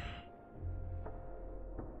cable.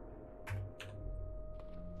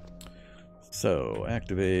 So,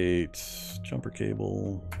 activate jumper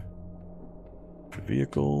cable.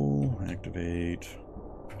 Vehicle. Activate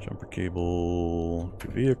jumper cable to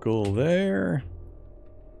vehicle there.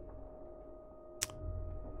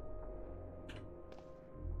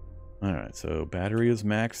 Alright, so battery is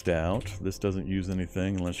maxed out. This doesn't use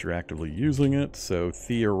anything unless you're actively using it, so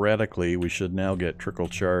theoretically we should now get trickle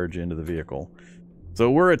charge into the vehicle. So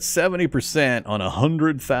we're at 70% on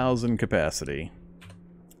 100,000 capacity.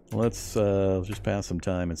 Let's just pass some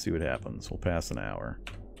time and see what happens. We'll pass an hour.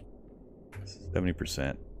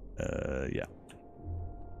 70%. Yeah.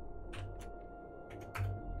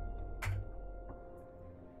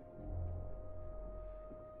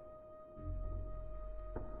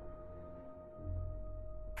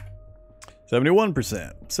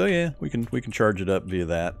 %. So yeah, we can charge it up via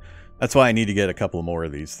that. That's why I need to get a couple more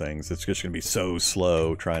of these things. It's just going to be so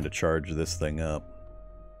slow trying to charge this thing up.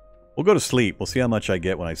 We'll go to sleep. We'll see how much I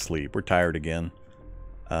get when I sleep. We're tired again.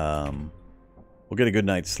 We'll get a good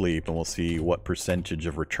night's sleep and we'll see what percentage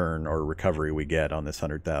of return or recovery we get on this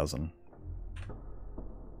 100,000.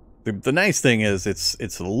 The nice thing is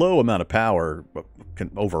it's a low amount of power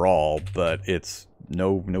overall, but it's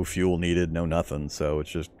no fuel needed, no nothing, so it's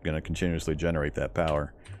just going to continuously generate that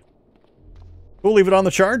power. We'll leave it on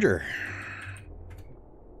the charger.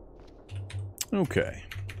 Okay.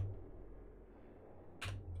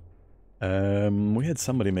 We had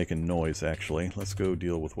somebody making noise, actually. Let's go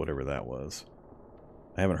deal with whatever that was.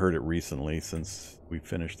 I haven't heard it recently since we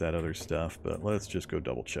finished that other stuff, but let's just go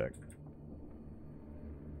double check.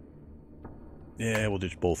 Yeah, we'll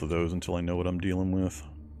ditch both of those until I know what I'm dealing with.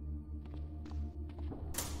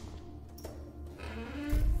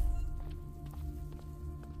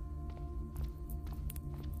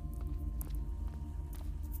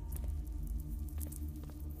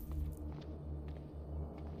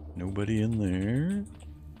 Nobody in there.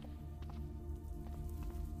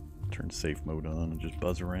 Turn safe mode on and just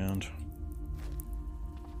buzz around.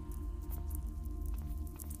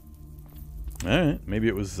 Alright, maybe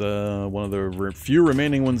it was one of the few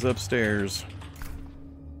remaining ones upstairs.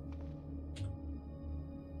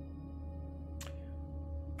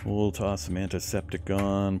 We'll toss some antiseptic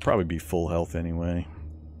on. Probably be full health anyway.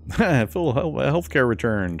 Full healthcare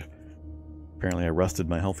returned. Apparently I rusted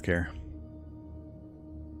my healthcare.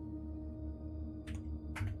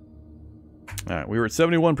 Alright, we were at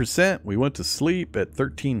 71%. We went to sleep at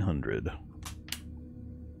 1300.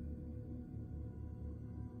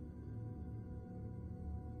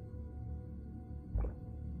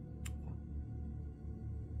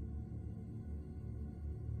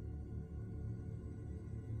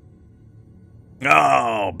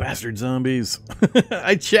 Oh, bastard zombies.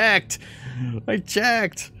 I checked.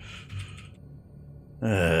 Guess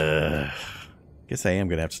I am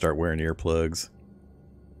going to have to start wearing earplugs.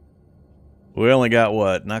 We only got,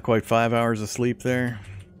 what, not quite 5 hours of sleep there?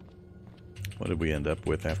 What did we end up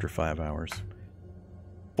with after 5 hours?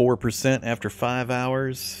 4% after 5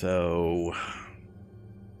 hours, so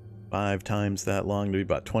 5 times that long to be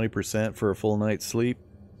about 20% for a full night's sleep.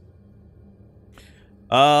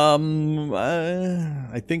 I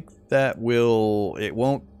think that it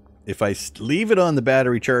won't, if I leave it on the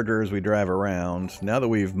battery charger as we drive around, now that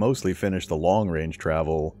we've mostly finished the long range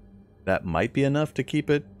travel, that might be enough to keep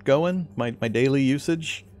it going, my daily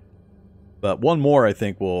usage. But one more, I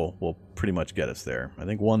think, will pretty much get us there. I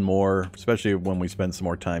think one more, especially when we spend some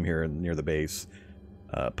more time here near the base,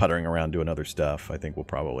 puttering around doing other stuff, I think we'll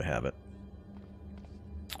probably have it.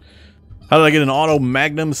 How did I get an auto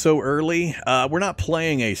magnum so early? We're not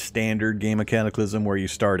playing a standard game of Cataclysm where you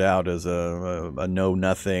start out as a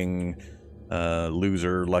know-nothing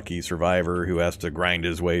loser, lucky survivor who has to grind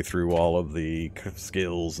his way through all of the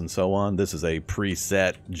skills and so on. This is a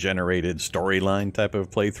preset, generated storyline type of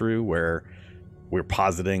playthrough where we're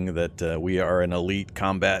positing that we are an elite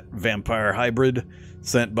combat vampire hybrid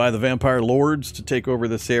sent by the vampire lords to take over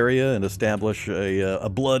this area and establish a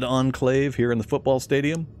blood enclave here in the football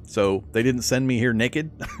stadium. So they didn't send me here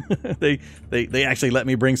naked. they actually let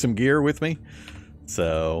me bring some gear with me.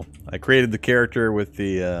 So I created the character with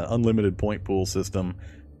the unlimited point pool system,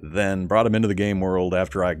 then brought him into the game world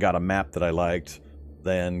after I got a map that I liked,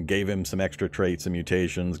 then gave him some extra traits and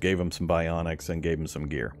mutations, gave him some bionics, and gave him some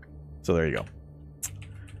gear. So there you go.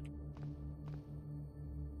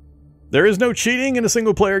 There is no cheating in a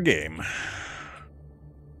single-player game.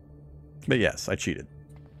 But yes, I cheated.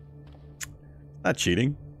 Not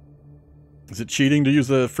cheating. Is it cheating to use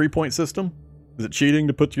the free point system? Is it cheating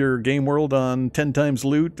to put your game world on 10 times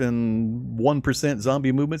loot and 1%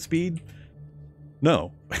 zombie movement speed?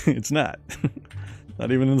 No, it's not.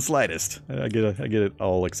 Not even in the slightest. I get it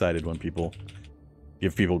all excited when people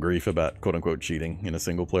give people grief about quote-unquote cheating in a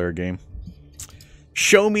single-player game.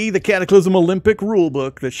 Show me the Cataclysm Olympic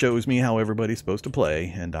rulebook that shows me how everybody's supposed to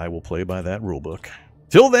play, and I will play by that rulebook.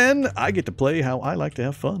 Till then, I get to play how I like to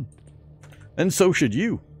have fun. And so should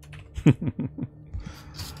you.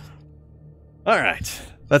 Alright,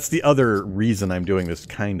 that's the other reason I'm doing this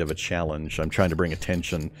kind of a challenge. I'm trying to bring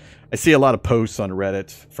attention. I see a lot of posts on Reddit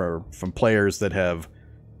from players that have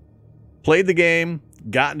played the game,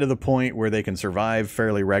 gotten to the point where they can survive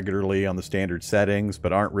fairly regularly on the standard settings,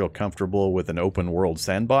 but aren't real comfortable with an open world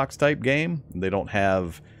sandbox type game. They don't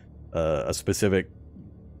have a specific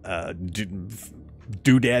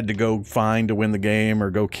doodad to go find to win the game,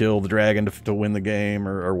 or go kill the dragon to win the game,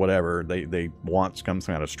 or whatever. They want some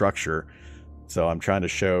kind of structure. So I'm trying to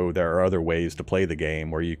show there are other ways to play the game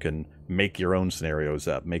where you can make your own scenarios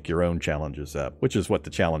up, make your own challenges up, which is what the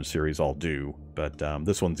challenge series all do. But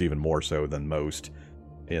this one's even more so than most,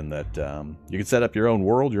 in that you can set up your own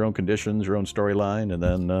world, your own conditions, your own storyline, and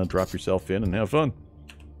then drop yourself in and have fun.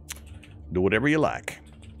 Do whatever you like.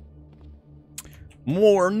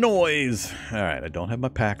 More noise! Alright, I don't have my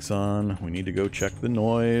packs on. We need to go check the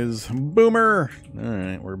noise. Boomer!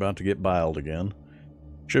 Alright, we're about to get biled again.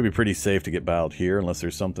 Should be pretty safe to get biled here, unless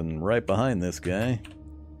there's something right behind this guy.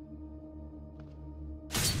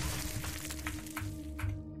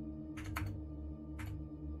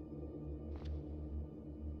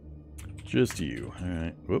 Just you.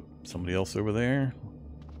 Alright. Whoop. Somebody else over there.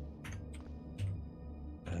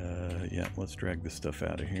 Yeah, let's drag this stuff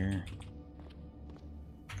out of here.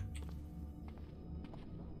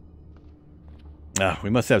 Ah,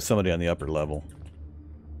 we must have somebody on the upper level.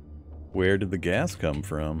 Where did the gas come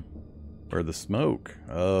from? Or the smoke?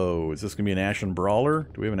 Oh, is this going to be an Ashen Brawler?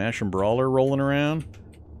 Do we have an Ashen Brawler rolling around?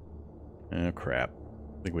 Oh, crap.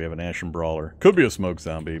 I think we have an Ashen Brawler. Could be a smoke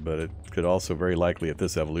zombie, but it could also very likely at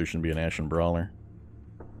this evolution be an Ashen Brawler.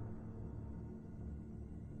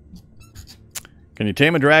 Can you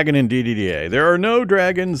tame a dragon in DDA? There are no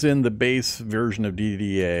dragons in the base version of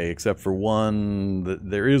DDA except for one.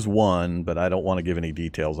 There is one, but I don't want to give any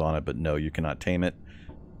details on it. But no, you cannot tame it.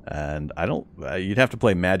 And I don't... you'd have to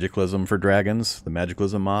play Magicalism for dragons, the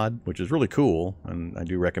Magicalism mod, which is really cool. And I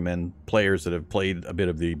do recommend players that have played a bit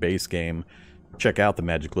of the base game check out the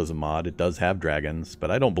Magicalism mod. It does have dragons,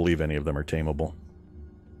 but I don't believe any of them are tameable.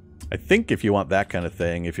 I think if you want that kind of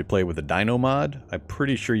thing, if you play with the Dino mod, I'm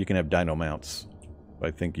pretty sure you can have Dino mounts. I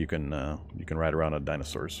think you can ride around on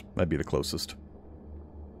dinosaurs. That'd be the closest.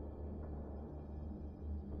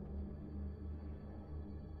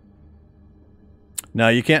 Now,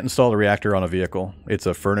 you can't install the reactor on a vehicle. It's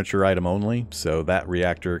a furniture item only, so that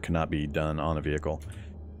reactor cannot be done on a vehicle.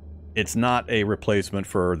 It's not a replacement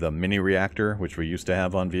for the mini reactor, which we used to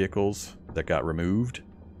have on vehicles that got removed.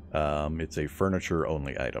 It's a furniture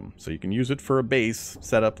only item. So you can use it for a base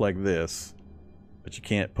set up like this, but you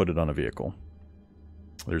can't put it on a vehicle.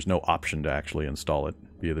 There's no option to actually install it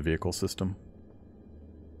via the vehicle system.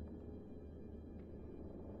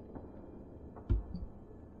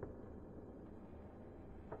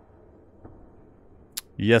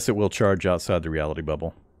 Yes, it will charge outside the reality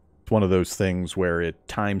bubble. It's one of those things where it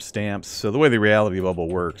timestamps. So the way the reality bubble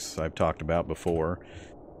works, I've talked about before.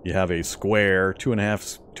 You have a square, two and a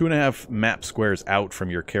half map squares out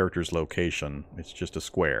from your character's location. It's just a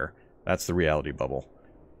square. That's the reality bubble.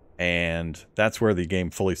 And that's where the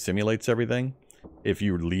game fully simulates everything. If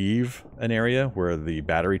you leave an area where the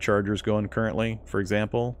battery charger is going currently, for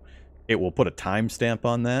example, it will put a timestamp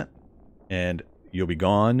on that, and you'll be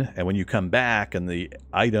gone. And when you come back and the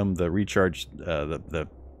item, the recharge, the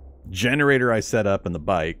generator I set up in the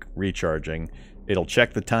bike, recharging, it'll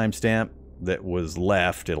check the timestamp that was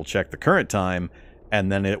left, it'll check the current time,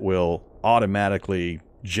 and then it will automatically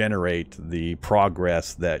generate the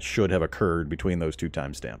progress that should have occurred between those two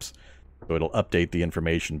timestamps. So it'll update the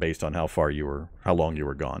information based on how long you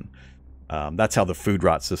were gone. That's how the food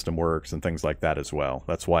rot system works and things like that as well.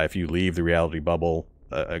 That's why if you leave the reality bubble,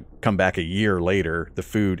 come back a year later, the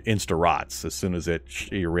food insta-rots as soon as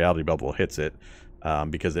your reality bubble hits it,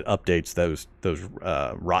 because it updates those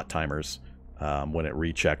rot timers when it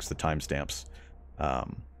rechecks the timestamps.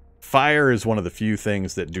 Fire is one of the few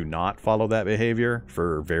things that do not follow that behavior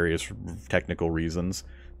for various technical reasons,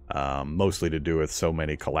 mostly to do with so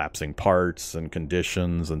many collapsing parts and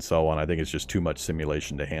conditions and so on. I think it's just too much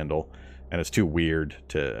simulation to handle, and it's too weird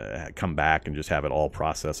to come back and just have it all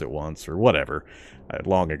process at once or whatever.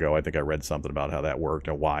 Long ago, I think I read something about how that worked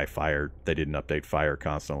and why they didn't update fire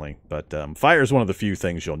constantly. But fire is one of the few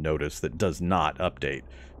things you'll notice that does not update.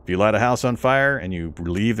 If you light a house on fire and you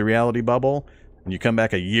leave the reality bubble, and you come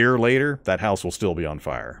back a year later, that house will still be on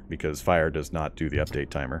fire, because fire does not do the update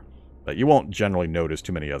timer. But you won't generally notice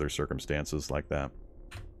too many other circumstances like that.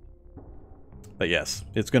 But yes,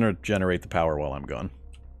 it's going to generate the power while I'm gone.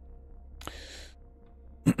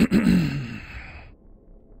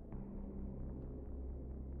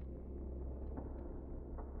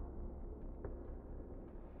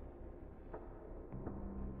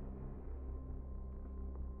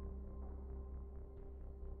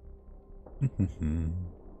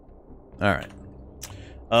 Alright.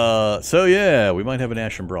 So yeah, we might have an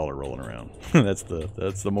Ashen Brawler rolling around. That's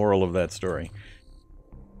the moral of that story.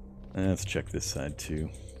 Let's check this side too.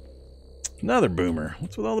 Another boomer.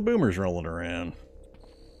 What's with all the boomers rolling around?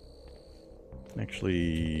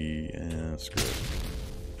 Actually, screw it.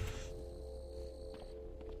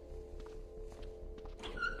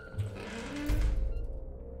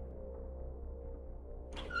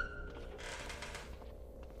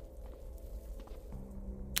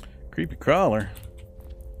 Creepy crawler.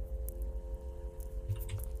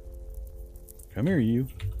 Come here, you.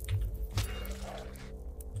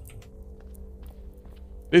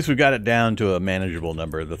 At least we got it down to a manageable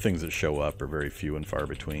number. The things that show up are very few and far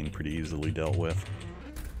between, pretty easily dealt with.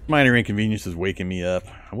 Minor inconvenience is waking me up.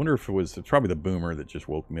 I wonder if it's probably the boomer that just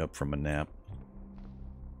woke me up from a nap.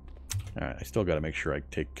 Alright, I still got to make sure I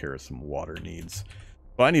take care of some water needs.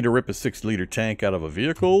 Well, I need to rip a 6-liter tank out of a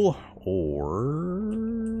vehicle,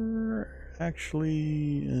 or...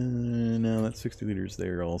 Actually, no, that 60 liters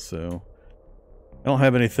there also. I don't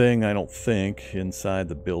have anything, I don't think, inside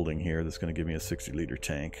the building here that's going to give me a 60-liter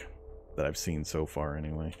tank that I've seen so far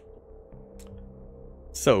anyway.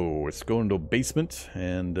 So, let's go into a basement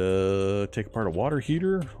and take apart a water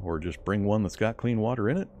heater, or just bring one that's got clean water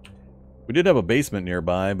in it. We did have a basement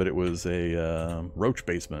nearby, but it was a roach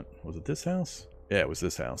basement. Was it this house? Yeah, it was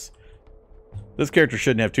this house. This character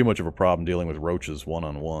shouldn't have too much of a problem dealing with roaches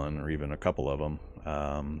one-on-one, or even a couple of them,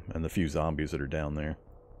 and the few zombies that are down there.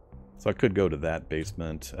 So I could go to that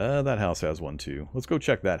basement. That house has one too. Let's go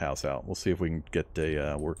check that house out. We'll see if we can get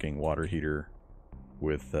a working water heater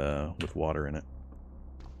with water in it.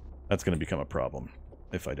 That's going to become a problem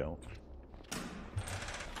if I don't.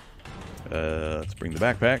 Let's bring the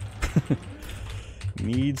backpack.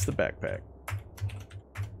 Needs the backpack.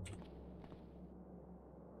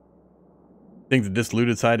 Think the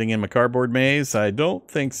Disluted's hiding in my cardboard maze? I don't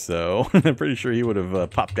think so. I'm pretty sure he would have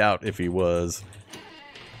popped out if he was.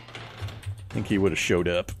 I think he would have showed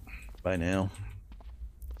up by now.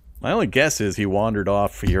 My only guess is he wandered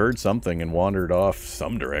off. He heard something and wandered off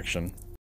some direction.